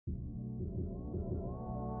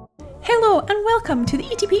Hello and welcome to the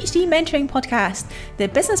ETPHD Mentoring Podcast, the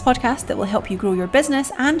business podcast that will help you grow your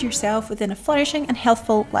business and yourself within a flourishing and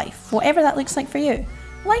healthful life, whatever that looks like for you.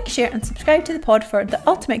 Like, share and subscribe to the pod for the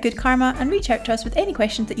ultimate good karma and reach out to us with any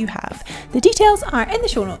questions that you have. The details are in the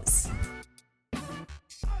show notes.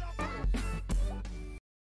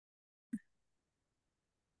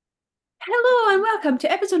 Hello and welcome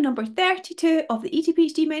to episode number 32 of the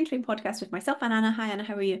ETPHD Mentoring Podcast with myself and Anna. Hi Anna,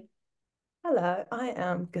 how are you? Hello, I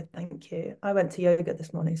am good, thank you. I went to yoga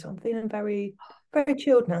this morning, so I'm feeling very, very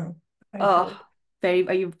chilled now. Very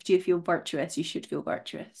chilled. Do you feel virtuous? You should feel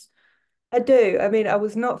virtuous. I do. I mean, I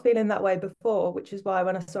was not feeling that way before, which is why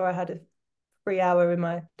when I saw I had a free hour in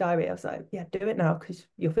my diary, I was like, yeah, do it now because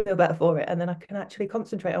you'll feel better for it. And then I can actually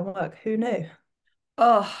concentrate on work. Who knew?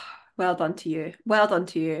 Oh, well done to you. Well done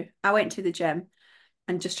to you. I went to the gym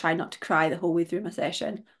and just tried not to cry the whole way through my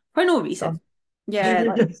session for no reason. So, Yeah,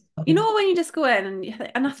 like you know when you just go in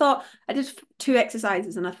and I thought I did two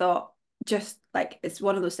exercises and I thought just like it's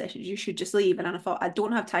one of those sessions you should just leave and then I thought I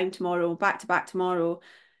don't have time tomorrow, back to back tomorrow,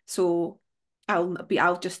 so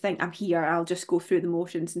I'll just think I'm here, I'll just go through the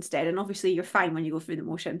motions instead. And obviously you're fine when you go through the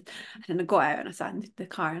motions. And then I got out and I sat in the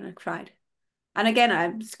car and I cried. And again, I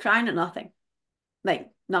was crying at nothing, like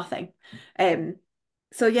nothing.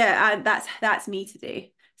 So yeah, that's me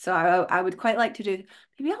today. So I would quite like to do,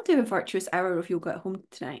 maybe I'll do a virtuous hour of yoga at home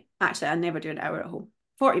tonight. Actually, I never do an hour at home.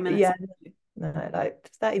 40 minutes. yeah, no, like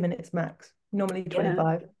 30 minutes max, normally Yeah.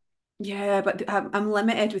 25. Yeah, but I'm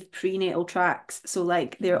limited with prenatal tracks. So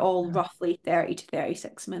like they're all roughly 30 to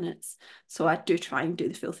 36 minutes. So I do try and do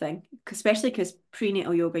the full thing. Especially because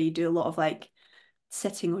prenatal yoga, you do a lot of like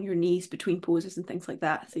sitting on your knees between poses and things like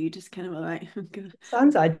that. So you just kind of like,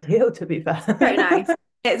 Sounds ideal, to be pretty nice. fair.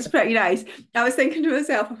 It's pretty nice. I was thinking to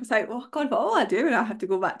myself, I was like, oh God, what will I do when I have to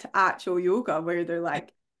go back to actual yoga where they're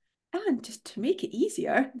like, and just to make it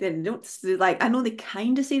easier, then don't like I know they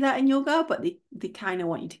kind of say that in yoga, but they kind of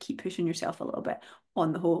want you to keep pushing yourself a little bit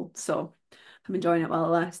on the whole. So I'm enjoying it while it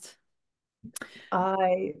lasts.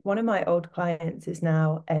 One of my old clients is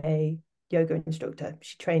now a yoga instructor.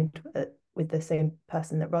 She trained with the same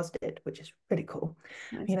person that Roz did, which is really cool.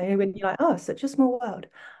 Nice. You know, when you're like, oh, such a small world.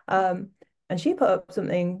 And she put up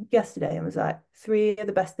something yesterday and was like, three of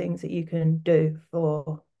the best things that you can do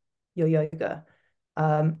for your yoga.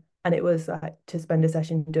 And it was like to spend a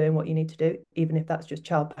session doing what you need to do, even if that's just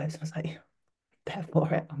child pose. I was like, there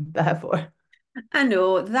for it. I'm there for it. I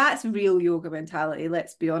know that's real yoga mentality.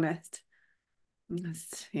 Let's be honest.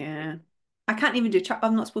 Yeah. I can't even do,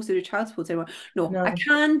 I'm not supposed to do child's pose anymore. No, I No,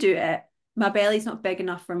 can do it. My belly's not big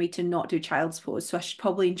enough for me to not do child's pose. So I should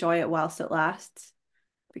probably enjoy it whilst it lasts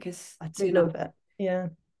because I do soon I'll, love it. Yeah.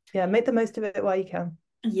 Yeah. Make the most of it while you can.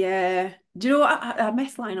 yeah. Do you know what? I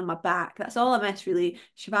miss lying on my back. That's all I miss really.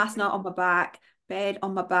 Shavasana on my back, bed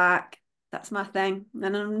on my back. That's my thing.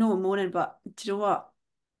 And I'm no moaning, but do you know what?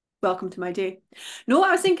 Welcome to my day. No, what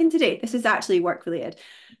I was thinking today, this is actually work related.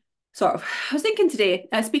 Sort of. I was thinking today,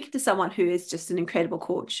 I was speaking to someone who is just an incredible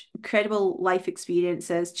coach, incredible life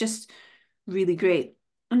experiences, just really great.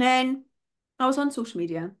 And then I was on social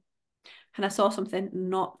media and I saw something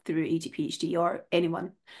not through ETPHD or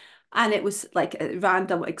anyone. And it was like a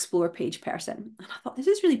random explore page person. And I thought, this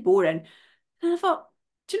is really boring. And I thought,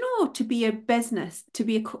 do you know, to be a business,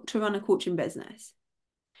 to run a coaching business,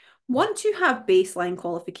 once you have baseline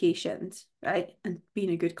qualifications, right, and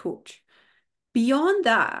being a good coach, beyond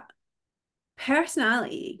that,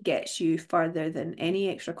 personality gets you further than any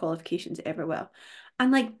extra qualifications ever will.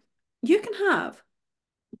 And like you can have,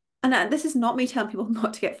 and this is not me telling people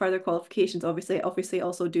not to get further qualifications, obviously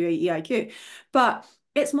also do a EIQ, but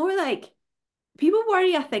it's more like people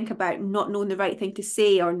worry, I think, about not knowing the right thing to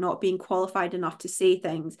say or not being qualified enough to say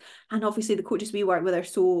things. And obviously the coaches we work with are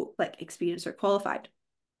so like experienced or qualified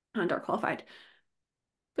and are qualified.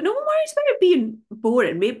 But no one worries about it being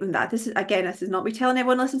boring. Maybe that this is not me telling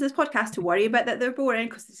everyone listening to this podcast to worry about that they're boring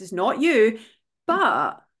because this is not you.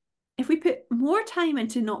 But if we put more time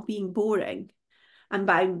into not being boring, and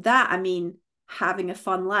by that I mean having a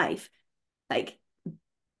fun life, like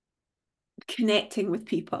connecting with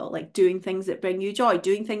people, like doing things that bring you joy,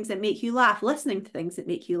 doing things that make you laugh, listening to things that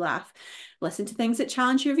make you laugh, listen to things that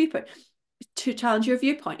challenge your viewpoint,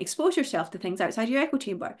 expose yourself to things outside your echo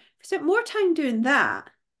chamber. If we spent more time doing that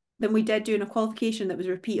than we did doing a qualification that was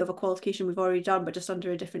a repeat of a qualification we've already done, but just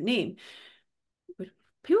under a different name,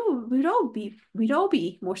 people we'd all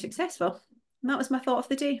be more successful. And that was my thought of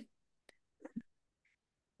the day.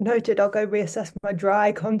 Noted, I'll go reassess my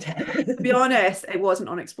dry To be content. honest, it wasn't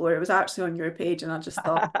on Explorer. It was actually on your page, and I just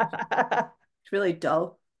thought it's really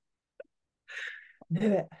dull.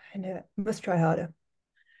 Knew it. I knew it. Must try harder.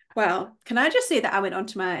 Well, can I just say that I went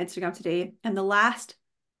onto my Instagram today and the last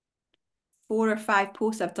 4 or 5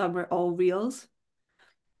 posts I've done were all reels.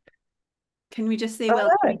 Can we just say, I well,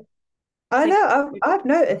 know. I thank know. you. I've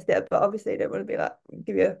noticed it, but obviously I don't want to be like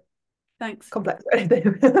give you a Thanks. complex or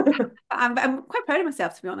anything. I'm quite proud of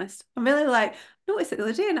myself, to be honest. I'm really like, noticed it the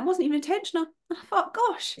other day and it wasn't even intentional. And I thought,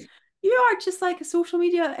 gosh, you are just like a social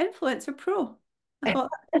media influencer pro. I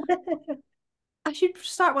thought I should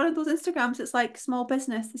start one of those Instagrams. It's like small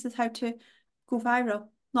business. This is how to go viral.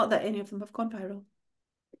 Not that any of them have gone viral.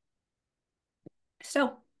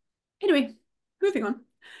 Still. Anyway, moving on.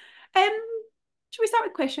 Should we start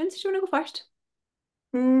with questions? Do you want to go first?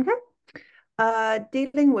 Mhm.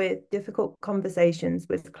 Dealing with difficult conversations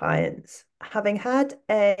with clients. Having had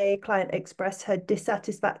a client express her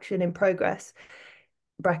dissatisfaction in progress,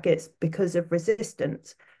 brackets, because of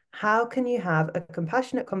resistance, how can you have a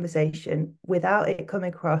compassionate conversation without it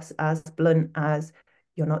coming across as blunt as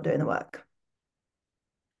you're not doing the work?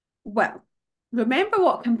 Well, remember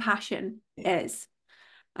what compassion is.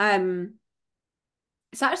 Um,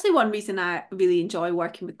 it's actually one reason I really enjoy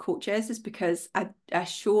working with coaches is because I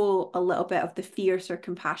show a little bit of the fiercer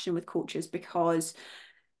compassion with coaches because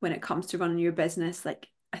when it comes to running your business, like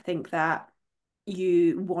I think that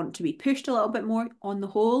you want to be pushed a little bit more on the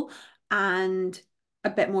whole and a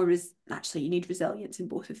bit more actually you need resilience in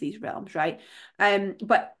both of these realms, right?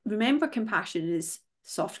 But remember compassion is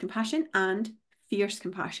soft compassion and fierce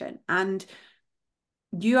compassion. And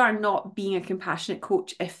you are not being a compassionate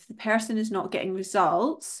coach if the person is not getting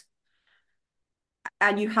results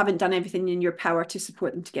and you haven't done everything in your power to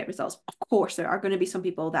support them to get results. Of course, there are going to be some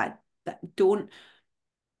people that don't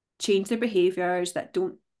change their behaviors, that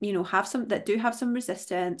don't, have some that do have some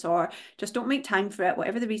resistance or just don't make time for it,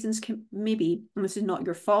 whatever the reasons may be. And this is not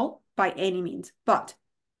your fault by any means. But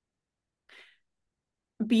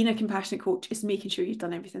being a compassionate coach is making sure you've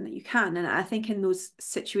done everything that you can. And I think in those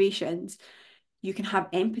situations, you can have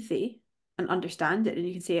empathy and understand it. And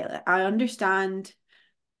you can say, I understand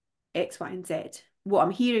X, Y, and Z. What I'm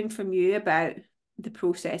hearing from you about the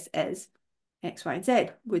process is X, Y, and Z.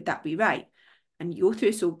 Would that be right? And you go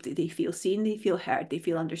through so they feel seen, they feel heard, they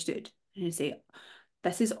feel understood. And you say,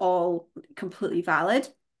 this is all completely valid.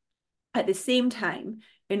 At the same time,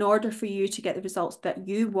 in order for you to get the results that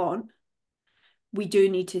you want, we do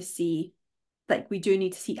need to see, we do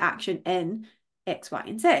need to see action in X, Y,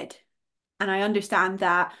 and Z. And I understand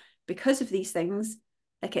that because of these things,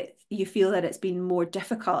 you feel that it's been more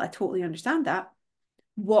difficult. I totally understand that.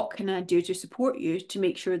 What can I do to support you to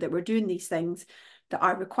make sure that we're doing these things that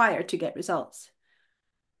are required to get results?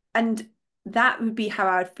 And that would be how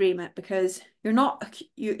I would frame it because you're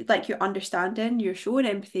understanding, you're showing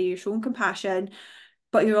empathy, you're showing compassion,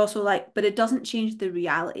 but you're also like, but it doesn't change the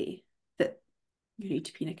reality that you need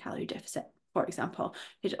to be in a calorie deficit, for example,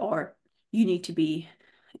 or you need to be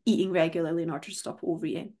eating regularly in order to stop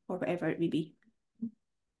overeating or whatever it may be.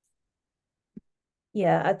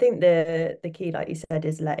 Yeah, I think the key, like you said,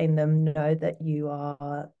 is letting them know that you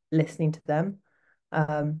are listening to them,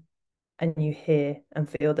 um, and you hear and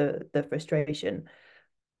feel the frustration.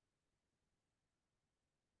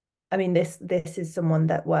 I mean, this is someone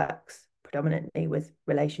that works predominantly with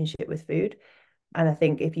relationship with food, and I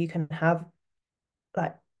think if you can have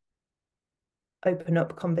like open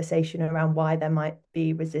up conversation around why there might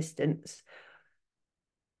be resistance.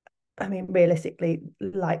 I mean, realistically,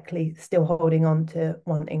 likely still holding on to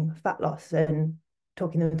wanting fat loss and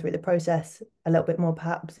talking them through the process a little bit more,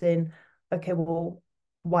 perhaps in, okay, well,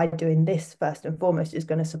 why doing this first and foremost is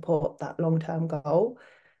going to support that long-term goal,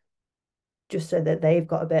 just so that they've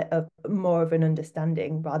got a bit of more of an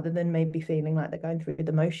understanding rather than maybe feeling like they're going through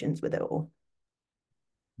the motions with it all.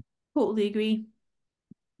 Totally agree.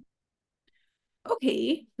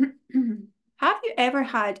 Okay. Have you ever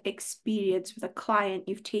had experience with a client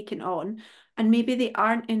you've taken on and maybe they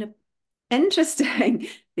aren't in a interesting,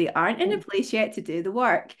 they aren't in a place yet to do the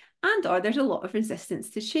work and or there's a lot of resistance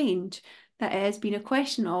to change? That has been a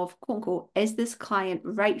question of, quote unquote, is this client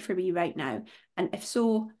right for me right now? And if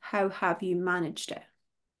so, how have you managed it?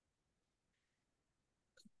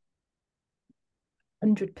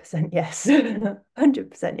 100% yes.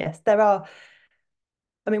 100% yes. There are,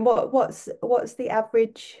 I mean, what's the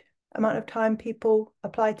average amount of time people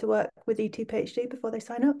apply to work with ET PhD before they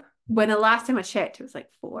sign up? When the last time I checked, it was like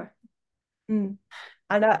 4. Mm.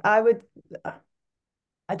 And I would,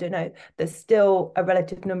 I don't know, there's still a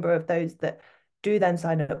relative number of those that do then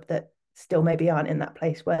sign up that still maybe aren't in that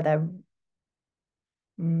place where they're,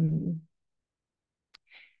 mm,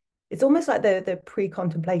 it's almost like the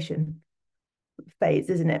pre-contemplation phase,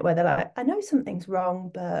 isn't it? Where they're like, I know something's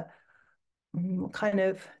wrong, but kind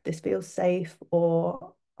of this feels safe,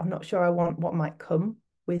 or I'm not sure I want what might come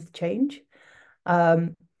with change.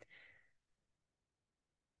 Um,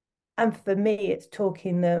 and for me, it's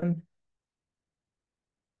talking them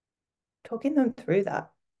through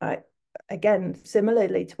that. Like, again,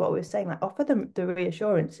 similarly to what we were saying, like offer them the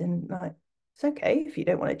reassurance and like it's okay if you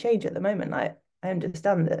don't want to change at the moment. Like I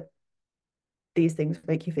understand that these things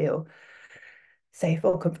make you feel safe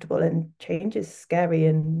or comfortable, and change is scary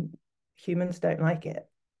and humans don't like it.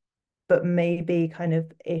 But maybe kind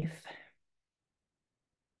of if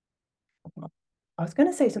I was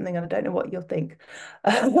going to say something and I don't know what you'll think.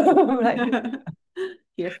 Like,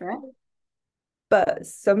 Here for it. but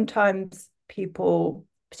sometimes people,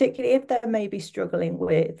 particularly if they're maybe struggling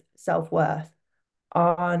with self-worth,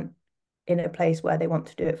 aren't in a place where they want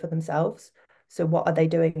to do it for themselves. So what are they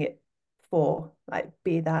doing it for? Like,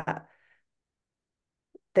 be that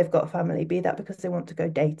they've got a family, be that because they want to go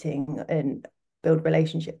dating and build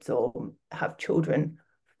relationships or have children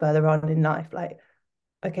further on in life. Like,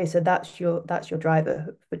 okay, so that's your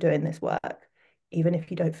driver for doing this work, even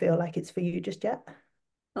if you don't feel like it's for you just yet.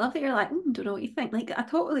 I love that you're like, don't know what you think. Like, I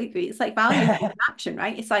totally agree. It's like value in action,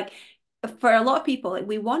 right? It's like for a lot of people, like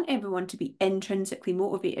we want everyone to be intrinsically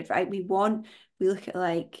motivated, right? We look at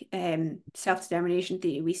like self-determination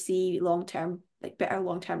theory, we see long-term, like better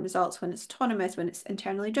long-term results when it's autonomous, when it's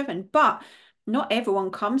internally driven. But not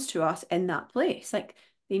everyone comes to us in that place. Like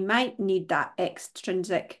they might need that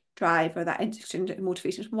extrinsic drive or that extrinsic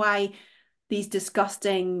motivation. Why these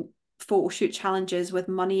disgusting photo shoot challenges with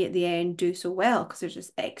money at the end do so well, because there's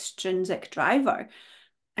this extrinsic driver.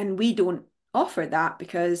 And we don't offer that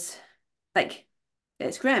because like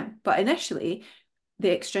it's grim. But initially,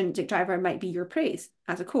 the extrinsic driver might be your praise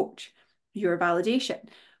as a coach, your validation,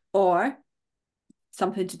 or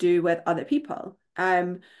something to do with other people.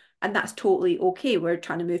 And that's totally okay. We're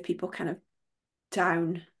trying to move people kind of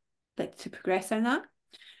down, like to progress on that.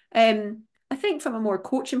 I think from a more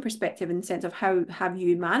coaching perspective, in the sense of how have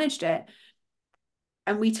you managed it,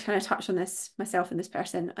 and we kind of touched on this, myself and this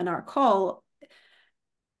person in our call,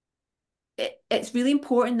 it's really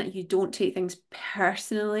important that you don't take things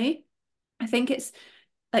personally. I think it's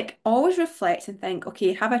like always reflect and think,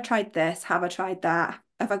 okay, have I tried this? Have I tried that?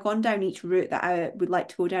 Have I gone down each route that I would like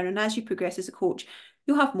to go down? And as you progress as a coach,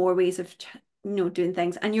 you'll have more ways of doing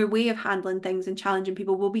things, and your way of handling things and challenging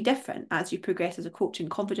people will be different as you progress as a coach in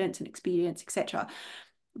confidence and experience, etc.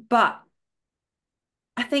 But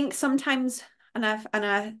I think sometimes, and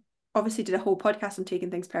I obviously did a whole podcast on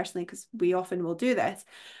taking things personally because we often will do this,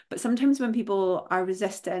 but sometimes when people are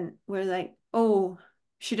resistant, we're like, oh,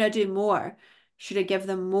 should I do more? Should I give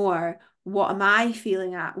them more? What am I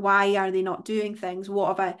feeling at? Why are they not doing things? What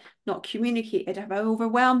have I not communicated? Have I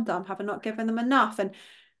overwhelmed them? Have I not given them enough? And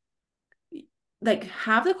like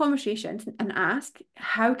have the conversation and ask,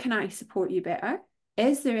 how can I support you better?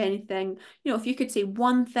 Is there anything, if you could say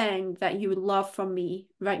one thing that you would love from me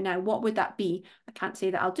right now, what would that be? I can't say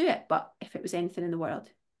that I'll do it, but if it was anything in the world,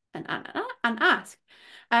 and ask.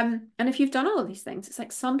 And if you've done all of these things, it's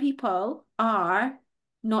like some people are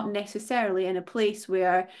not necessarily in a place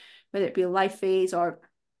where, whether it be a life phase or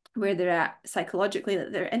where they're at psychologically,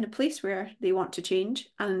 that they're in a place where they want to change.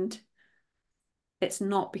 And it's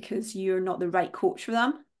not because you're not the right coach for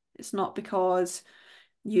them. It's not because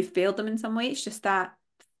you've failed them in some way. It's just that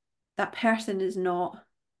that person is not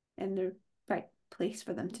in the right place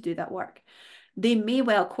for them to do that work. They may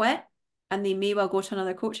well quit and they may well go to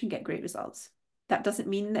another coach and get great results. That doesn't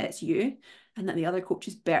mean that it's you and that the other coach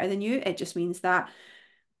is better than you. It just means that,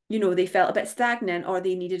 they felt a bit stagnant, or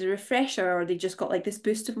they needed a refresher, or they just got like this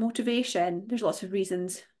boost of motivation. There's lots of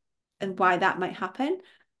reasons and why that might happen.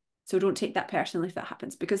 So don't take that personally if that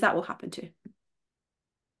happens, because that will happen too.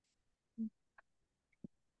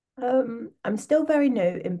 I'm still very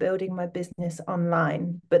new in building my business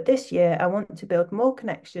online, but this year I want to build more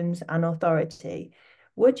connections and authority.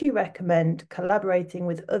 Would you recommend collaborating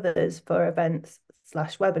with others for events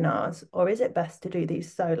slash webinars, or is it best to do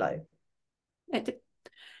these solo? It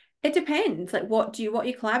it depends. Like what are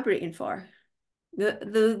you collaborating for?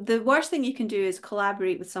 The worst thing you can do is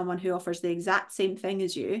collaborate with someone who offers the exact same thing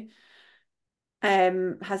as you,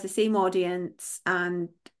 has the same audience and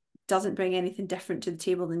doesn't bring anything different to the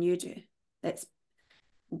table than you do. It's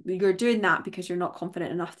You're doing that because you're not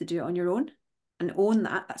confident enough to do it on your own, and own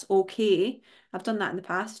that. That's okay. I've done that in the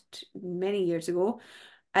past many years ago.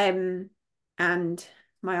 Um, and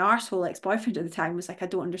my arsehole ex-boyfriend at the time was like, I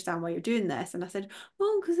don't understand why you're doing this. And I said,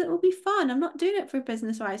 well, because it will be fun. I'm not doing it for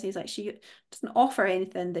business wise. He's like, she doesn't offer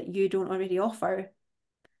anything that you don't already offer.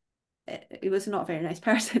 He was not a very nice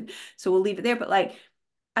person. So we'll leave it there. But like,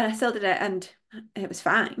 and I still did it and it was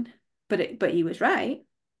fine. But he was right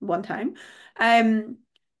one time. Um,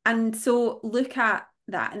 And so look at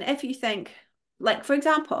that. And if you think, like, for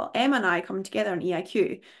example, Emma and I coming together on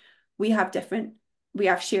EIQ, we have different, we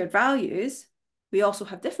have shared values. We also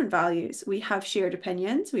have different values. We have shared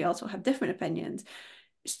opinions. We also have different opinions.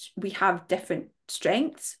 We have different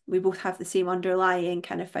strengths. We both have the same underlying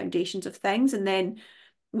kind of foundations of things. And then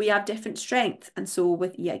we have different strengths. And so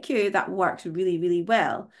with EIQ, that works really, really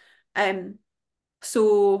well.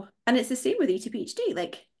 So, and it's the same with ETPHD.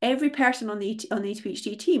 Like every person on the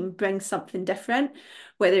ETPHD team brings something different,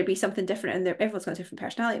 whether it be something different in their, everyone's got a different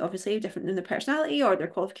personality, obviously, different in their personality or their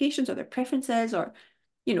qualifications or their preferences or,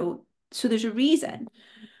 so there's a reason.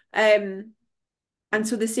 And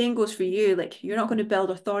so the same goes for you. Like you're not going to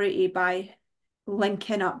build authority by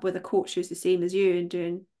linking up with a coach who's the same as you and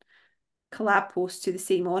doing collab posts to the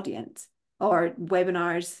same audience or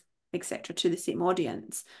webinars, etc., to the same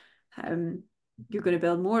audience. You're going to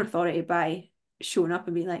build more authority by showing up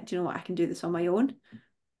and being like, do you know what, I can do this on my own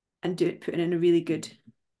and putting in a really good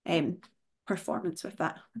performance with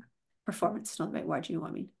that. Performance is not the right word, you know what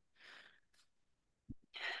I mean?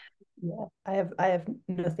 Yeah, I have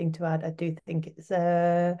nothing to add. I do think it's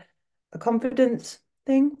a confidence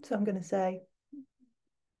thing. So I'm going to say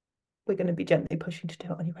we're going to be gently pushing to do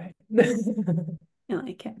it on your own. I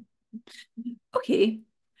like it. Okay.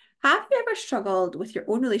 Have you ever struggled with your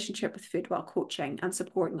own relationship with food while coaching and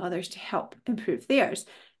supporting others to help improve theirs?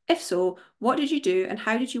 If so, what did you do and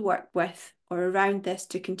how did you work with or around this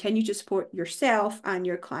to continue to support yourself and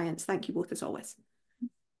your clients? Thank you both as always.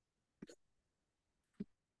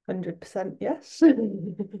 100% yes.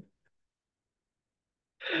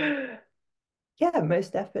 Yeah,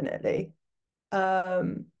 most definitely.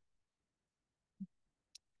 Um,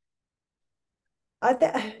 do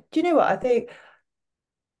you know what? I think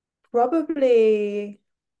probably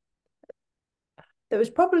there was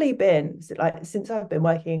probably been like since I've been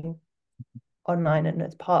working online and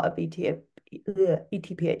as part of ETPHD,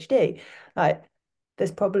 like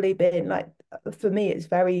there's probably been like for me it's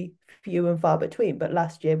very few and far between. But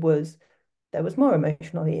last year there was more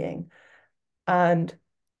emotional eating, and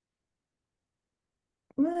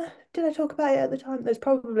did I talk about it at the time? There's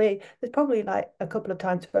probably like a couple of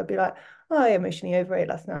times where I'd be like, oh, I emotionally overate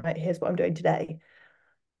last night. Here's what I'm doing today.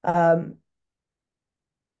 Um,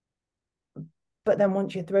 but then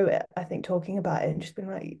once you're through it, I think talking about it and just being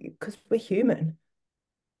like, because we're human.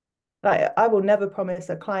 Like I will never promise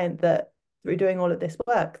a client that through doing all of this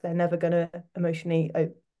work, they're never going to emotionally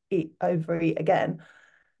overeat again.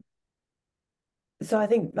 So I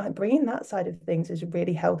think like bringing that side of things is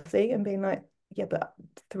really healthy and being like, yeah, but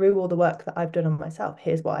through all the work that I've done on myself,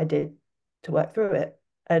 here's what I did to work through it.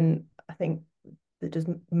 And I think that does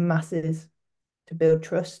masses to build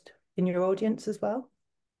trust in your audience as well.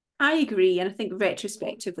 I agree. And I think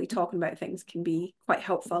retrospectively talking about things can be quite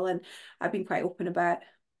helpful. And I've been quite open about,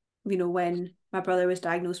 when my brother was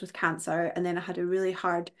diagnosed with cancer and then I had a really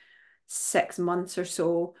hard 6 months or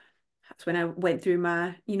so. That's when I went through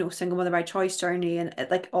my, single mother by choice journey and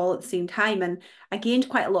like all at the same time. And I gained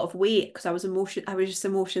quite a lot of weight because I was just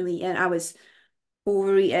emotionally and I was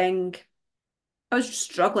overeating. I was just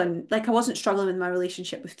struggling. Like I wasn't struggling with my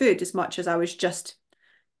relationship with food as much as I was just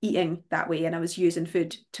eating that way and I was using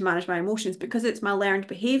food to manage my emotions because it's my learned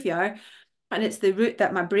behavior and it's the route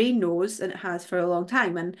that my brain knows and it has for a long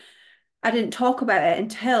time. And I didn't talk about it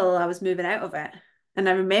until I was moving out of it. And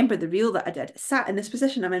I remember the reel that I did, sat in this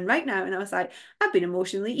position I'm in right now. And I was like, I've been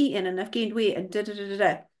emotionally eating and I've gained weight and da da da da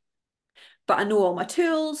da. But I know all my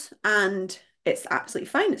tools and it's absolutely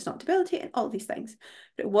fine. It's not debilitating, all these things.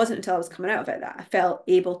 But it wasn't until I was coming out of it that I felt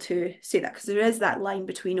able to say that because there is that line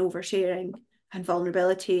between oversharing and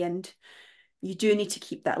vulnerability. And you do need to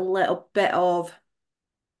keep that little bit of,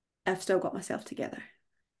 I've still got myself together.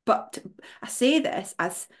 But I say this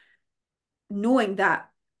as knowing that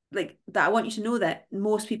I want you to know that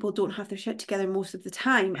most people don't have their shit together most of the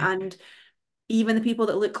time and even the people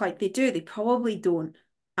that look like they do they probably don't.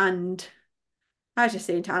 And I was just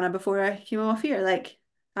saying to Anna before I came off here, like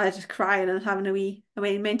I was just crying and having a wee, I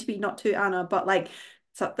mean meant to be not to Anna but like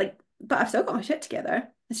so like but I've still got my shit together.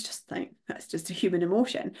 It's just like that's just a human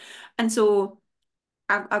emotion. And so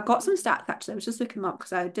I got some stats actually. I was just looking them up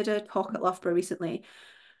because I did a talk at Loughborough recently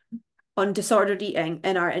on disordered eating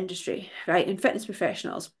in our industry, right? In fitness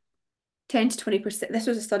professionals. 10 to 20%. This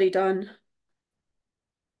was a study done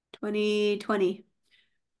 2020.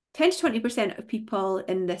 10 to 20% of people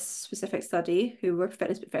in this specific study who were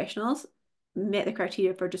fitness professionals met the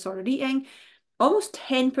criteria for disordered eating. Almost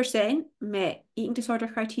 10% met eating disorder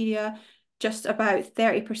criteria. Just about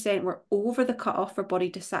 30% were over the cutoff for body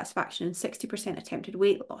dissatisfaction and 60% attempted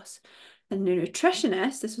weight loss. And the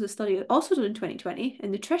nutritionists, this was a study also done in 2020,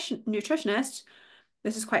 and nutritionists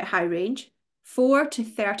this is quite a high range, 4 to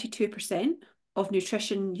 32% of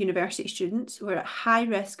nutrition university students were at high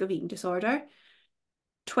risk of eating disorder.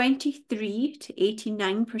 23 to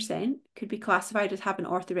 89% could be classified as having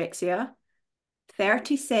orthorexia.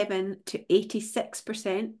 37 to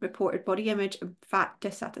 86% reported body image and fat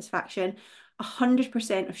dissatisfaction.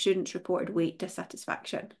 100% of students reported weight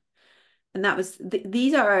dissatisfaction. And that was,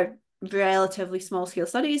 these are relatively small scale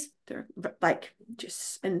studies. They're like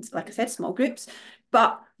just in, like I said, small groups.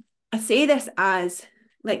 But I say this as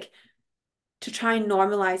like to try and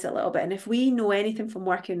normalize it a little bit. And if we know anything from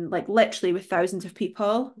working like literally with thousands of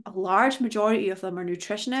people, a large majority of them are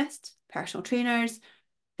nutritionists, personal trainers,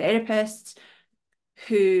 therapists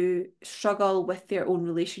who struggle with their own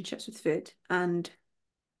relationships with food. And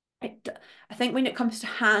I think when it comes to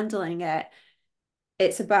handling it,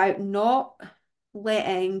 it's about not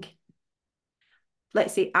letting,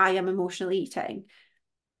 let's say, I am emotional eating.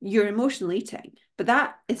 You're emotional eating, but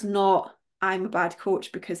that is not, I'm a bad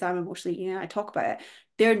coach because I'm emotionally eating and I talk about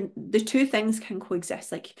it. The two things can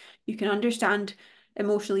coexist. Like you can understand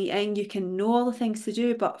emotional eating, you can know all the things to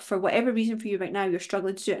do, but for whatever reason for you right now, you're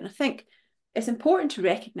struggling to do it. And I think it's important to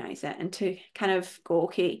recognize it and to kind of go,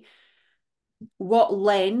 okay, what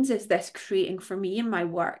lens is this creating for me in my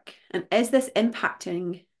work? And is this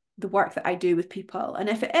impacting the work that I do with people? And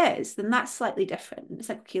if it is, then that's slightly different. It's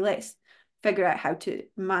like, okay, let's figure out how to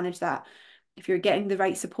manage that. If you're getting the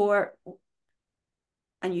right support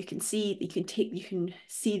and you can see, you can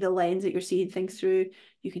see the lens that you're seeing things through,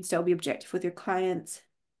 you can still be objective with your clients,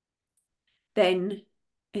 then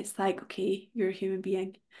it's like, okay, you're a human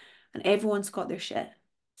being and everyone's got their shit.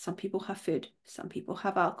 Some people have food, some people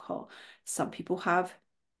have alcohol, some people have,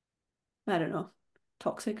 I don't know,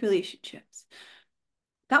 toxic relationships.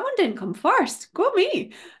 That one didn't come first. Go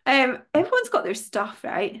me. Everyone's got their stuff,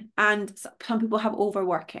 right? And some people have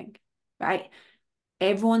overworking, right?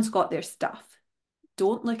 Everyone's got their stuff.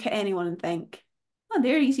 Don't look at anyone and think, oh,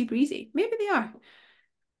 they're easy breezy. Maybe they are.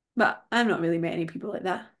 But I've not really met any people like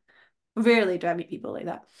that. Rarely do I meet people like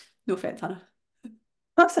that. No offense, Hannah.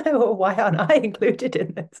 I was like, well, why aren't I included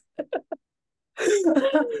in this?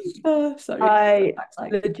 Oh, sorry. I That's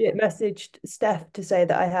like, legit messaged Steph to say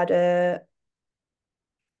that I had a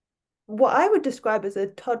what I would describe as a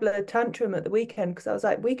toddler tantrum at the weekend because I was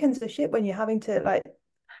like, weekends are shit when you're having to like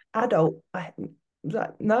adult. I was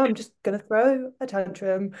like, no, I'm just gonna throw a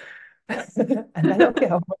tantrum and then I'll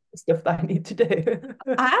get on with the stuff that I need to do.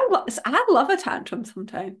 I love a tantrum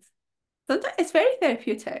sometimes. Sometimes it's very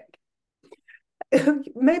therapeutic.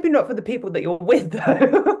 Maybe not for the people that you're with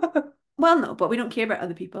though. Well, no, but we don't care about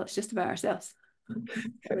other people. It's just about ourselves.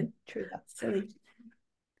 True, true that. Silly.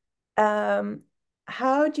 Um,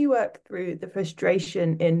 how do you work through the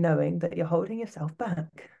frustration in knowing that you're holding yourself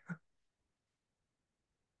back?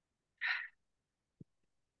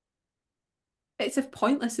 It's a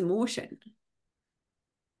pointless emotion.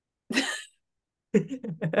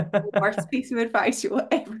 Worst piece of advice you will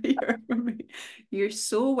ever hear from me. You're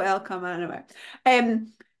so welcome, anyway.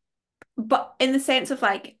 But in the sense of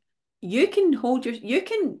like, you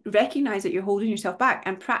can recognize that you're holding yourself back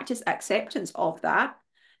and practice acceptance of that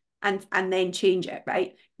and then change it,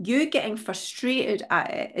 right? You getting frustrated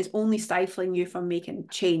at it is only stifling you from making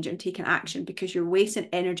change and taking action because you're wasting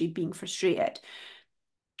energy being frustrated,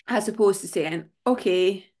 as opposed to saying,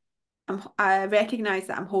 okay, I recognize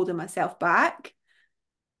that I'm holding myself back.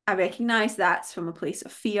 I recognize that's from a place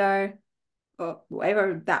of fear or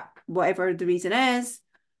whatever the reason is.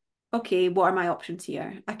 Okay, what are my options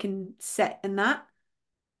here? I can sit in that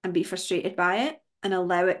and be frustrated by it and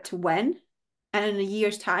allow it to win. And in a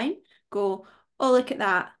year's time, go, oh, look at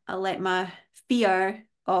that. I let my fear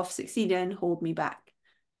of succeeding hold me back.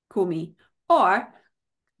 Call me. Or,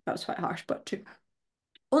 that was quite harsh, but true.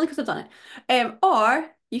 Only because I've done it. Or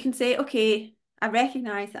you can say, okay, I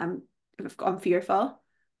recognize that I'm fearful,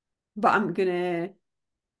 but I'm gonna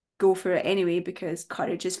go for it anyway because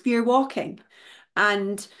courage is fear walking.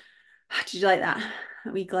 And did you like that?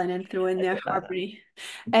 A wee Glennon throw in I there, did like that. Harbury.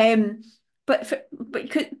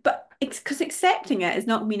 But it's because accepting it is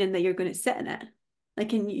not meaning that you're going to sit in it.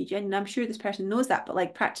 Like, and I'm sure this person knows that, but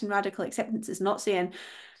like practicing radical acceptance is not saying,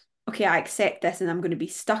 okay, I accept this and I'm going to be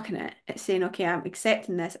stuck in it. It's saying, okay, I'm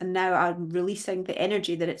accepting this and now I'm releasing the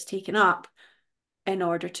energy that it's taken up in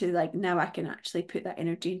order to like now I can actually put that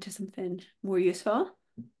energy into something more useful.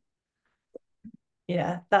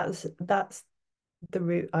 Yeah, that's the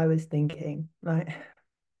route I was thinking. Like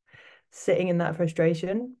sitting in that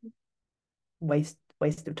frustration, waste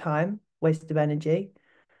of time, waste of energy.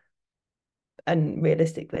 And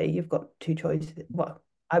realistically, you've got two choices. Well,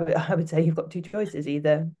 I would say you've got two choices.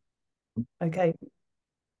 Either, okay,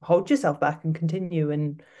 hold yourself back and continue.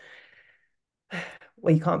 And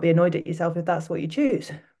well, you can't be annoyed at yourself if that's what you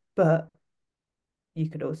choose, but you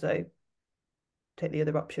could also take the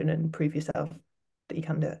other option and prove yourself that you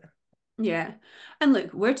can do it. Yeah. And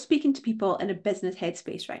look, we're speaking to people in a business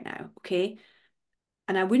headspace right now, okay?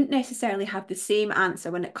 And I wouldn't necessarily have the same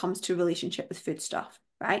answer when it comes to relationship with food stuff,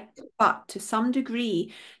 right? But to some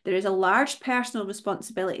degree, there is a large personal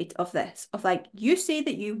responsibility of this, of like, you say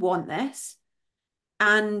that you want this,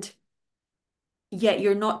 and yet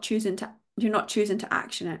you're not choosing to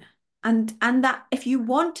action it. And that if you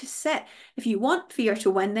want to sit, if you want fear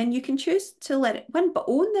to win, then you can choose to let it win, but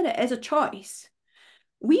own that it is a choice.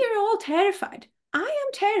 We are all terrified. I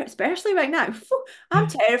am terrified, especially right now. I'm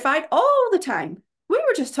terrified all the time. We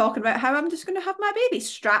were just talking about how I'm just going to have my baby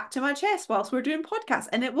strapped to my chest whilst we're doing podcasts,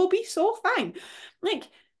 and it will be so fine. Like,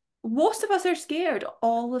 most of us are scared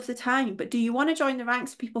all of the time, but do you want to join the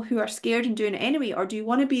ranks of people who are scared and doing it anyway, or do you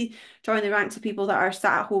want to be join the ranks of people that are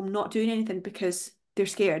sat at home not doing anything because they're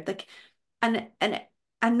scared? Like, and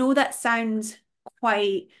I know that sounds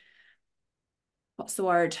quite, what's the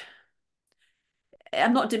word?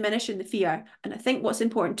 I'm not diminishing the fear. And I think what's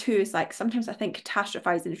important too is like sometimes I think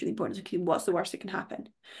catastrophizing is really important. Okay, what's the worst that can happen?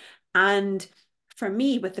 And for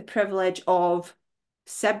me, with the privilege of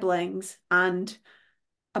siblings and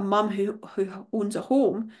a mum who owns a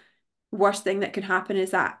home, worst thing that can happen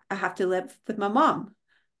is that I have to live with my mum.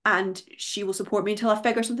 And she will support me until I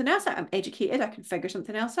figure something else out. I'm educated, I can figure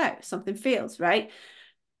something else out. If something fails, right?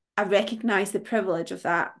 I recognize the privilege of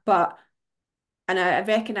that, but and I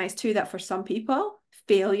recognize too that for some people,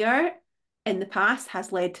 failure in the past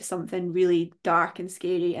has led to something really dark and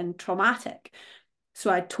scary and traumatic. So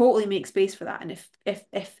I totally make space for that. And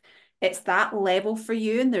if it's that level for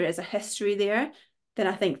you and there is a history there, then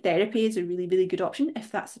I think therapy is a really, really good option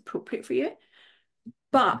if that's appropriate for you.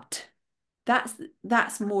 But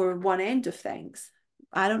that's more one end of things.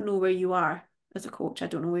 I don't know where you are as a coach. I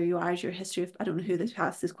don't know where you are as your history of, I don't know who this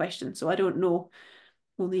asked this question. So I don't know.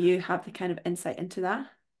 Only you have the kind of insight into that.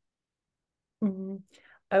 Mm-hmm.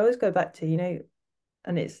 I always go back to,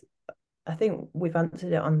 and it's, I think we've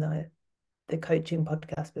answered it on the coaching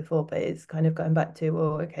podcast before, but it's kind of going back to,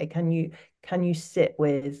 well, okay, can you sit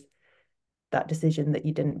with that decision that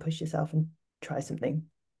you didn't push yourself and try something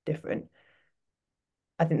different?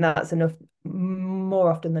 I think that's enough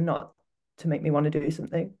more often than not to make me want to do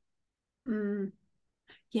something. Mm,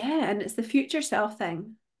 yeah, and it's the future self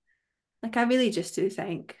thing. Like I really just do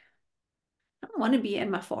think I don't want to be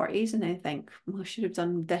in my 40s and then think, well, I should have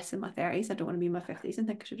done this in my 30s. I don't want to be in my 50s and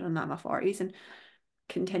think I should have done that in my 40s and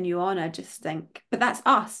continue on. I just think, but that's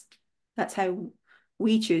us. That's how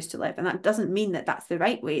we choose to live. And that doesn't mean that that's the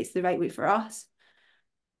right way. It's the right way for us.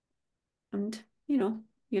 And, you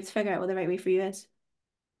have to figure out what the right way for you is.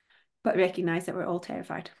 But recognize that we're all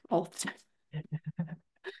terrified all the time.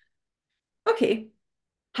 Okay.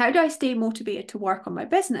 How do I stay motivated to work on my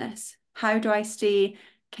business? How do I stay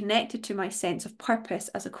connected to my sense of purpose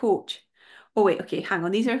as a coach? Oh, wait, okay, hang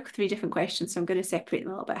on. These are three different questions, so I'm going to separate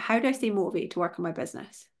them a little bit. How do I stay motivated to work on my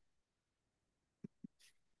business?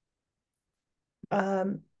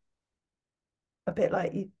 Um, a bit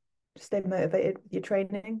like you stay motivated with your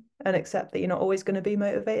training and accept that you're not always going to be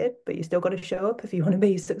motivated, but you still got to show up if you want to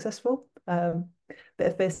be successful. Bit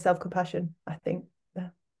of this self-compassion, I think. Yeah.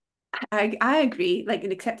 I agree, like,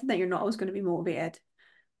 and accepting that you're not always going to be motivated.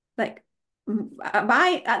 Like,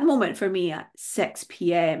 at the moment for me at 6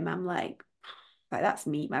 p.m., I'm like that's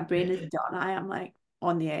me. My brain is done. I am like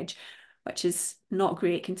on the edge, which is not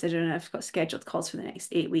great considering I've got scheduled calls for the next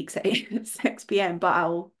 8 weeks at 6 p.m. But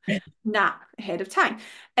I'll nap ahead of time.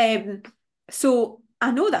 Um, so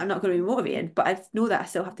I know that I'm not going to be motivated, but I know that I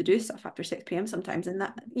still have to do stuff after 6 p.m. sometimes, and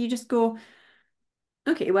that you just go,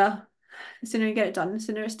 okay, well, the sooner you get it done, the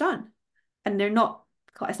sooner it's done. And it's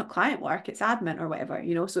not client work, it's admin or whatever,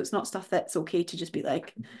 so it's not stuff that's okay to just be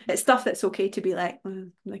like, it's stuff that's okay to be like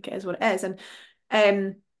it is what it is. And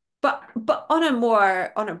but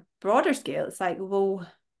on a broader scale, it's like, well,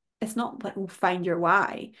 it's not like we'll find your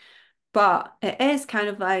why, but it is kind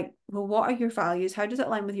of like, well, what are your values? How does it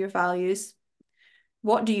align with your values?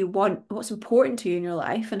 What do you want? What's important to you in your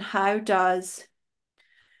life? And how does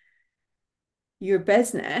your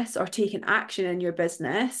business or taking action in your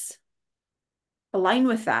business align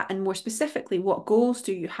with that? And more specifically, what goals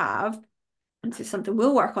do you have? And this is something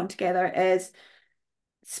we'll work on together is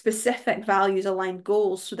specific values aligned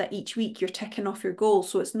goals so that each week you're ticking off your goals.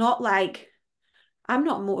 So it's not like I'm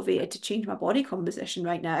not motivated to change my body composition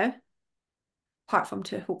right now, apart from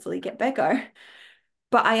to hopefully get bigger.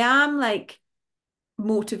 But I am like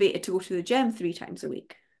motivated to go to the gym 3 times a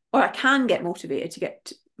week. Or I can get motivated to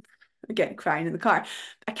get again, crying in the car.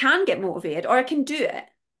 I can get motivated, or I can do it.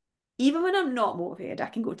 Even when I'm not motivated, I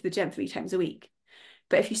can go to the gym 3 times a week.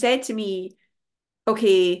 But if you said to me,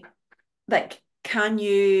 okay, like, can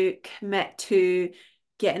you commit to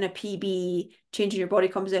getting a PB, changing your body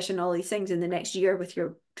composition, all these things in the next year with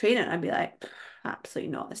your training? I'd be like,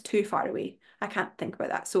 absolutely not. It's too far away. I can't think about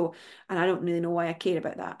that. So, and I don't really know why I care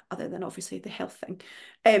about that, other than obviously the health thing.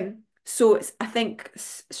 So it's, I think,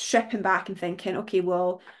 stripping back and thinking, okay,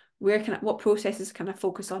 well, what processes can I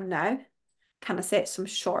focus on now? Can I set some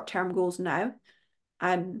short-term goals now?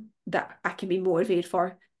 That I can be motivated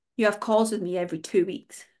for. You have calls with me every 2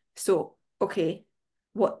 weeks. So, okay,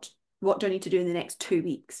 what what do I need to do in the next 2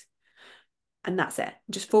 weeks? And that's it.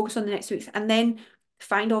 Just focus on the next 2 weeks. And then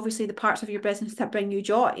find obviously the parts of your business that bring you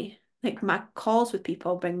joy. Like my calls with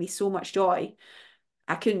people bring me so much joy.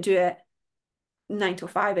 I couldn't do it 9 to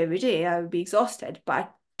 5 every day. I would be exhausted, but I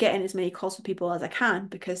get in as many calls with people as I can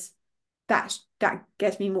because that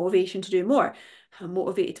gives me motivation to do more. I'm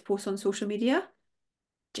motivated to post on social media.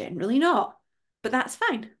 Generally not, but that's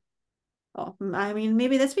fine. Oh, I mean,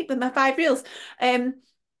 maybe this week with my 5 reels.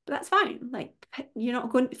 But that's fine. Like, you're not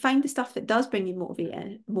going to find the stuff that does bring you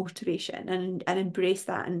motivation, and embrace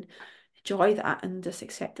that and enjoy that, and just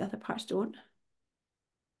accept the other parts don't.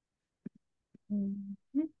 Mhm.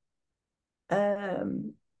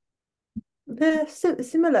 Um, they're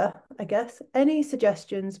similar, I guess. Any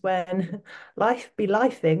suggestions when life be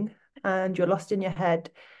lifing and you're lost in your head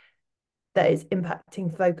that is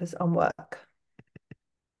impacting focus on work?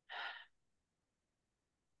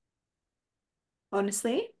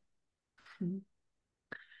 Honestly,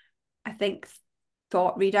 I think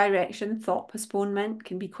thought redirection, thought postponement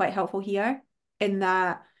can be quite helpful here, in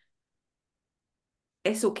that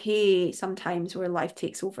it's okay sometimes where life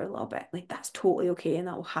takes over a little bit. Like, that's totally okay, and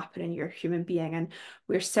that will happen, and you're a human being. And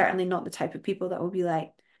we're certainly not the type of people that will be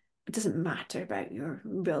like, it doesn't matter about your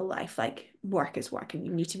real life. Like, work is work, and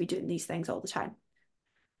you need to be doing these things all the time.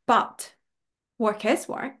 But work is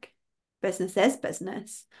work, business is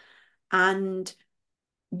business, and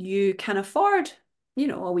you can afford,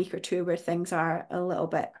 a week or two where things are a little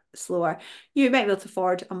bit slower. You might be able to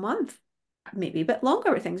afford a month, maybe a bit longer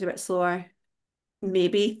where things are a bit slower,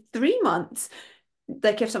 maybe 3 months.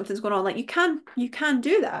 Like, if something's going on, like, you can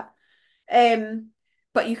do that. Um,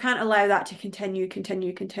 but you can't allow that to continue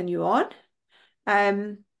on.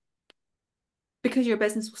 Um, because your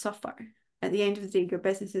business will suffer. At the end of the day, your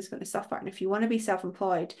business is going to suffer. And if you want to be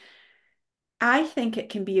self-employed, I think it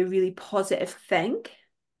can be a really positive thing,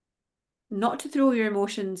 not to throw your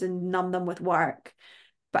emotions and numb them with work.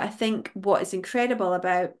 But I think what is incredible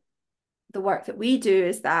about the work that we do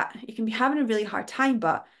is that you can be having a really hard time,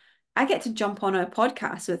 but I get to jump on a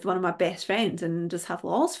podcast with one of my best friends and just have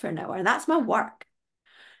lols for an hour, and that's my work.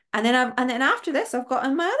 And then after this, I've got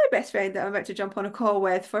my other best friend that I'm about to jump on a call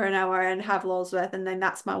with for an hour and have lols with, and then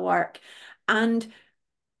that's my work. And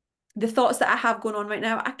the thoughts that I have going on right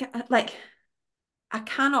now, I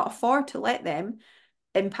cannot afford to let them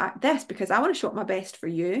impact this, because I want to show up my best for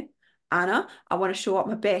you, Anna. I want to show up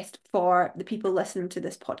my best for the people listening to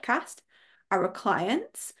this podcast, our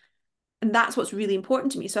clients. And that's what's really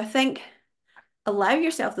important to me. So I think allow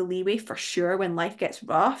yourself the leeway for sure when life gets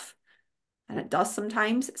rough. And it does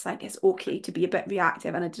sometimes. It's like, it's okay to be a bit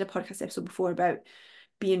reactive. And I did a podcast episode before about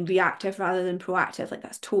being reactive rather than proactive. Like,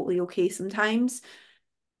 that's totally okay sometimes.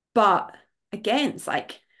 But again, it's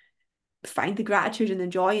like, find the gratitude and the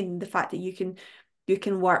joy in the fact that you can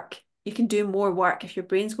work, you can do more work. If your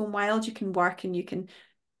brain's going wild, you can work, and you can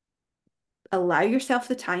allow yourself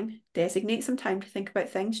the time, designate some time to think about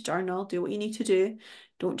things, journal, do what you need to do.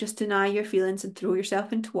 Don't just deny your feelings and throw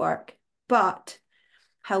yourself into work. But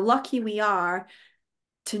how lucky we are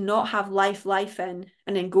to not have life in,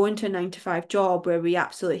 and then go into a 9 to 5 job where we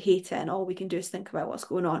absolutely hate it and all we can do is think about what's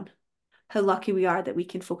going on. How lucky we are that we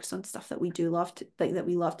can focus on stuff that we do love to, like, that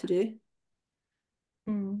we love to do.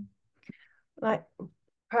 Mm. Like,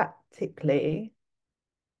 practically,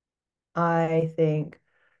 I think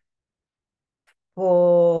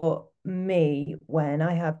for me, when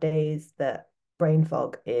I have days that brain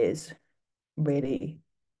fog is really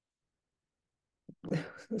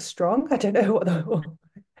strong, I don't know what the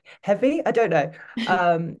heavy, I don't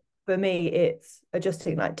know. For me, it's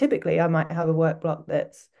adjusting. Like, typically, I might have a work block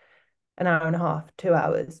that's an hour and a half, 2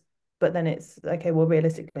 hours, but then it's okay, well,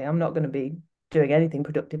 realistically, I'm not going to be doing anything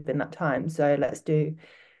productive in that time. So let's do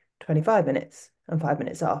 25 minutes and 5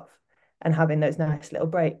 minutes off, and having those nice little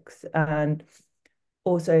breaks. And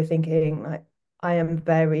also thinking, like, I am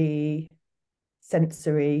very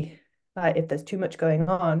sensory. Like, if there's too much going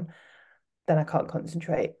on, then I can't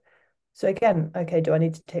concentrate. So again, okay, do I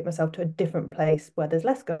need to take myself to a different place where there's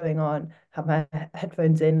less going on, have my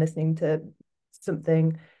headphones in, listening to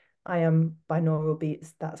something? I am binaural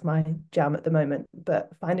beats, that's my jam at the moment,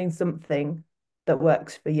 but finding something that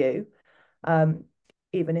works for you, um,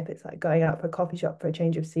 even if it's like going out for a coffee shop for a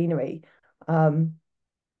change of scenery. Um,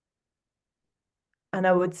 and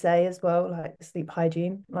I would say as well, like sleep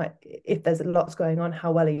hygiene, like if there's lots going on,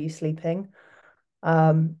 how well are you sleeping?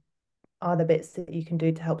 Um, are there bits that you can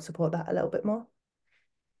do to help support that a little bit more?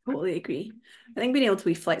 Totally agree. I think being able to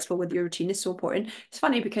be flexible with your routine is so important. It's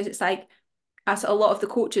funny because it's like, as a lot of the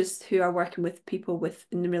coaches who are working with people with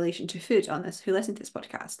in relation to food on this, who listen to this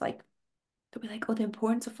podcast, like they'll be like, oh, the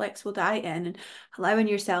importance of flexible dieting and allowing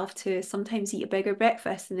yourself to sometimes eat a bigger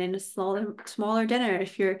breakfast and then a smaller dinner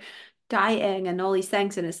if you're dieting and all these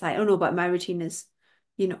things. And it's like, oh no, but my routine is,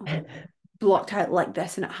 you know, blocked out like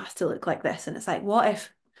this and it has to look like this. And it's like, what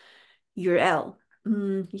if you're ill?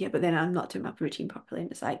 Yeah, but then I'm not doing my routine properly.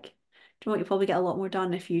 And it's like, do you know what? You'll probably get a lot more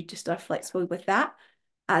done if you just are flexible with that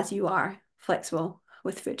as you are flexible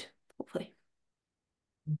with food, hopefully.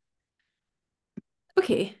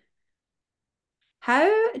 Okay.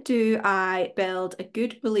 How do I build a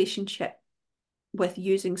good relationship with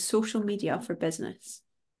using social media for business?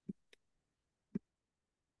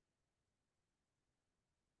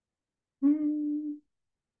 Mm,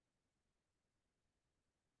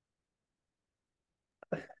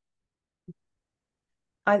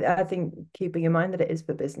 I think keeping in mind that it is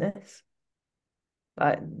for business,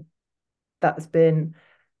 like that's been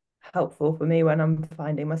helpful for me when I'm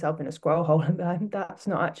finding myself in a scroll hole and then that's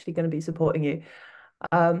not actually going to be supporting you.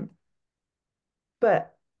 Um,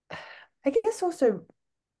 but I guess also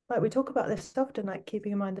like we talk about this often, like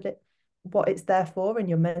keeping in mind that it what it's there for and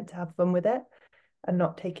you're meant to have fun with it and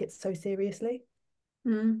not take it so seriously.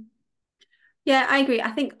 Mm. Yeah, I agree.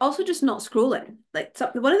 I think also just not scrolling. Like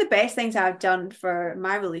one of the best things I've done for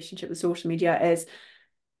my relationship with social media is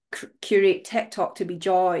curate TikTok to be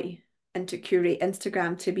joy and to curate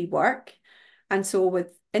Instagram to be work. And so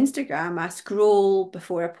with Instagram, I scroll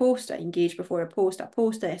before I post, I engage before I post,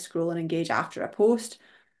 I scroll and engage after I post.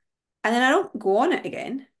 And then I don't go on it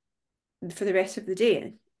again for the rest of the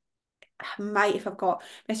day. I might if I've got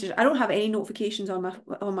messages. I don't have any notifications on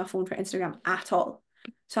my phone for Instagram at all.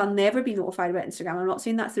 So I'll never be notified about Instagram. I'm not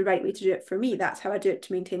saying that's the right way to do it for me. That's how I do it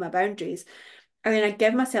to maintain my boundaries. And then I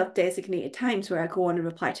give myself designated times where I go on and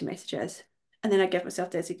reply to messages. And then I give myself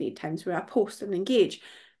designated times where I post and engage.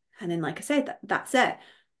 And then, like I said, that's it.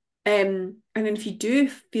 And then if you do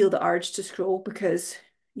feel the urge to scroll because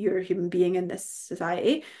you're a human being in this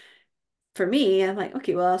society, for me, I'm like,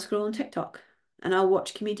 okay, well, I'll scroll on TikTok and I'll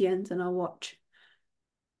watch comedians and I'll watch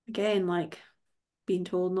again, like being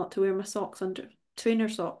told not to wear my socks under trainer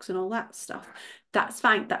socks and all that stuff. That's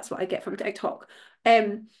fine. That's what I get from TikTok.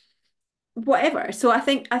 Um, Whatever. So I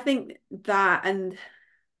think that and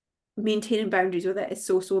maintaining boundaries with it is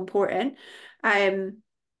so important. Um,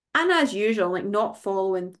 and as usual, like not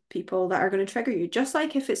following people that are going to trigger you. Just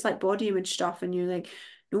like if it's like body image stuff and you're like,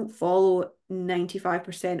 don't follow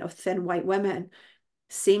 95% of thin white women.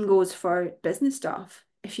 Same goes for business stuff.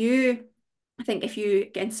 I think if you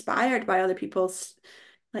get inspired by other people's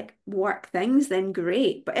like work things, then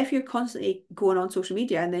great. But if you're constantly going on social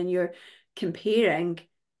media and then you're comparing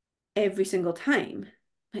every single time,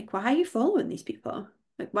 like why are you following these people?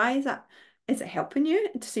 Like why is that? Is it helping you?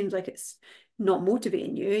 It seems like it's not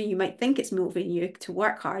motivating you. You might think it's motivating you to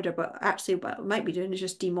work harder, but actually what it might be doing is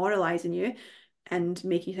just demoralizing you and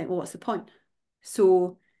making you think, well, what's the point?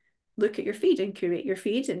 So look at your feed and curate your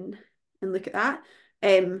feed and look at that.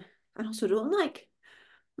 And also don't like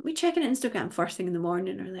be checking Instagram first thing in the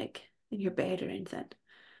morning or like in your bed or anything.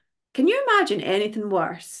 Can you imagine anything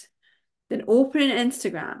worse than opening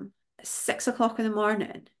Instagram at 6 o'clock in the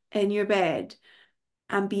morning in your bed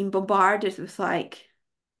and being bombarded with like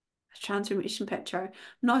a transformation picture? I'm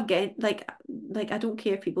not again like I don't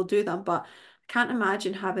care if people do them, but I can't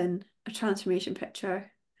imagine having a transformation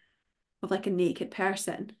picture of like a naked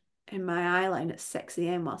person in my eye line at 6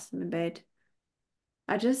 a.m. whilst I'm in bed.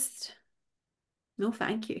 I just, no,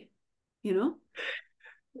 thank you, you know?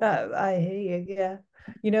 I hear you, yeah.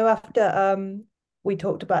 You know, after we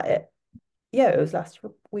talked about it, yeah, it was last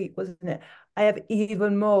week, wasn't it? I have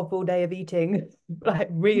even more full day of eating, like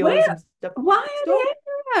reels Where? and stuff. Why Stop. are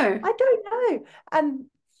they everywhere? I don't know. And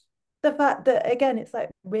the fact that again, it's like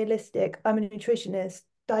realistic. I'm a nutritionist,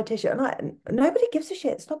 dietitian, and nobody gives a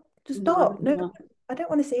shit. Stop, just No, stop. No, no. I don't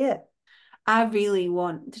want to see it. I really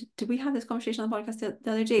want. Did we have this conversation on the podcast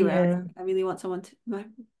the other day where I was Yeah. like, I really want someone to my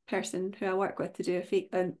person who I work with to do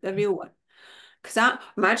a real one. Because I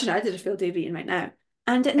imagine I did a full day of eating right now.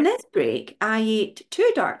 And in this break, I ate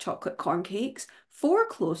 2 dark chocolate corn cakes, 4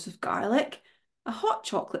 cloves of garlic, a hot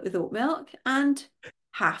chocolate with oat milk, and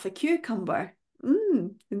half a cucumber.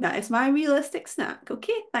 And that is my realistic snack.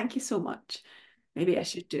 Okay, thank you so much. Maybe I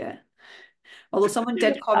should do it. Although someone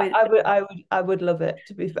did comment, I would love it,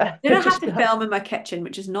 to be fair. then I have Just to film in my kitchen,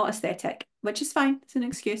 which is not aesthetic, which is fine. It's an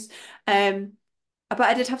excuse. Um, but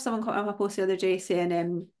I did have someone comment on my post the other day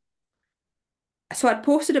saying, so I'd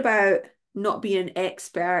posted about not being an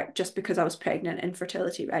expert just because I was pregnant in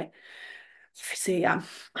fertility, right? So yeah.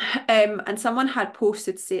 And someone had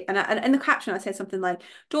posted say, and in the caption I said something like,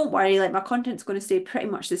 "Don't worry, like my content's going to stay pretty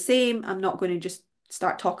much the same. I'm not going to just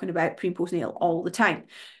start talking about pre and postnatal all the time."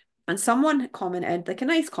 And someone commented, like a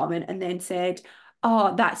nice comment, and then said,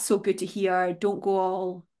 "Oh, that's so good to hear. Don't go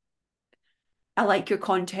all, I like your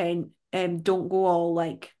content. Don't go all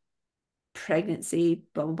like pregnancy,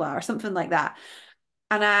 blah blah blah, or something like that."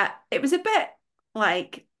 And it was a bit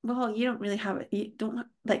like, well, you don't really have it, you don't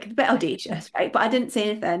like a bit audacious, right? But I didn't say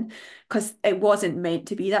anything because it wasn't meant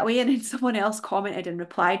to be that way. And then someone else commented and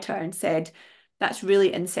replied to her and said, "That's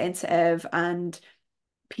really insensitive, and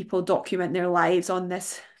people document their lives on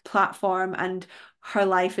this platform, and her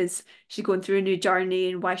life is she's going through a new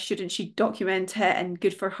journey, and why shouldn't she document it, and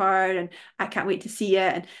good for her, and I can't wait to see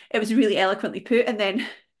it." And it was really eloquently put. And then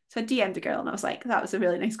so I DM'd the girl and I was like, "That was a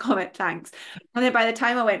really nice comment, thanks." And then by the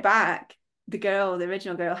time I went back, the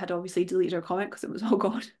original girl had obviously deleted her comment because it was all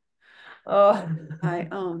gone. Oh.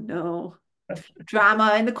 Oh no,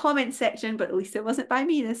 drama in the comment section, but at least it wasn't by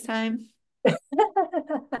me this time.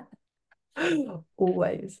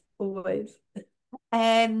 Always, always.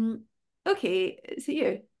 um okay, is it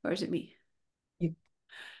you or is it me? You,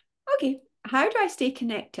 Okay. How do I stay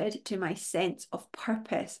connected to my sense of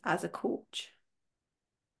purpose as a coach?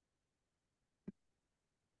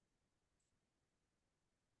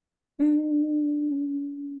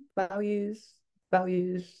 values,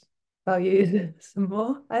 values, values some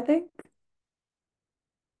more, I think.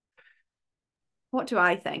 What do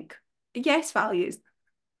I think? Yes, values.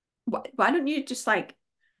 Why don't you just like,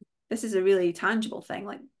 this is a really tangible thing,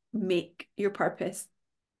 like make your purpose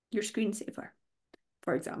your screensaver,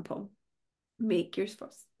 for example. Make your,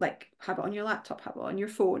 like, have it on your laptop, have it on your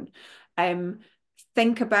phone. Um, I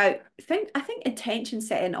think intention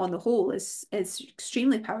setting on the whole is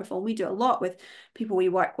extremely powerful. We do a lot with people we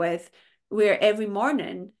work with, where every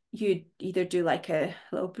morning you either do like a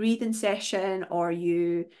little breathing session, or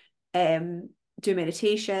you um do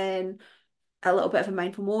meditation, a little bit of a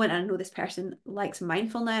mindful moment. And I know this person likes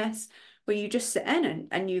mindfulness, where you just sit in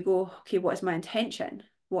and you go, okay, what is my intention?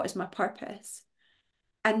 What is my purpose?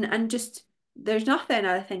 And just, there's nothing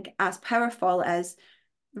I think as powerful as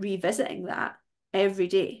revisiting that every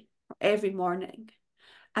day, every morning.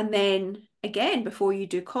 And then again, before you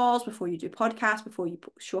do calls, before you do podcasts, before you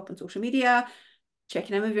show up on social media,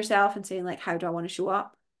 checking in with yourself and saying, like, how do I want to show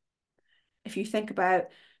up? If you think about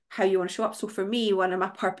how you want to show up. So for me, one of my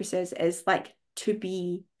purposes is like to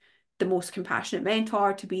be the most compassionate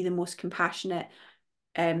mentor, to be the most compassionate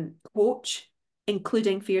coach,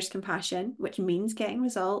 including fierce compassion, which means getting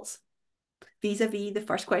results vis-a-vis the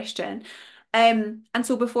first question. And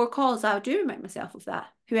so before calls, I do remind myself of that.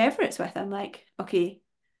 Whoever it's with, I'm like, okay,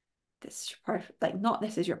 this is your perfect, like, not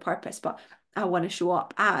this is your purpose, but I want to show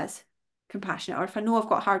up as compassionate. Or if I know I've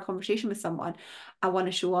got a hard conversation with someone, I want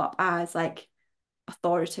to show up as like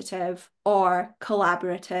authoritative or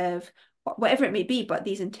collaborative or whatever it may be. But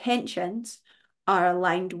these intentions are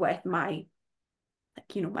aligned with my,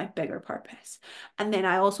 like, my bigger purpose. And then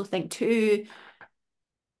I also think too,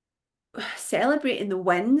 celebrating the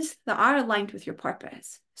wins that are aligned with your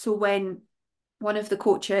purpose. So when one of the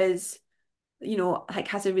coaches, like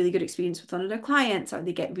has a really good experience with one of their clients, or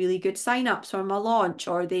they get really good sign-ups from a launch,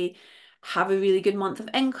 or they have a really good month of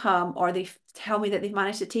income, or they tell me that they've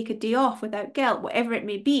managed to take a day off without guilt, whatever it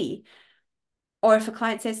may be. Or if a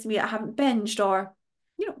client says to me, "I haven't binged," or,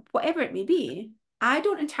 whatever it may be, I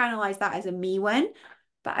don't internalize that as a me win,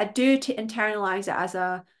 but I do internalize it as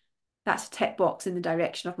that's a tick box in the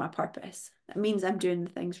direction of my purpose. That means I'm doing the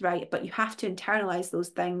things right, but you have to internalize those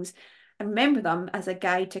things and remember them as a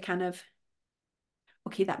guide to kind of,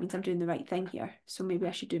 okay, that means I'm doing the right thing here. So maybe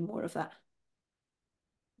I should do more of that.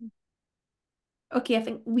 Okay, I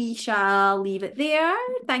think we shall leave it there.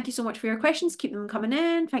 Thank you so much for your questions. Keep them coming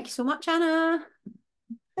in. Thank you so much, Anna.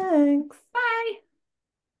 Thanks. Bye.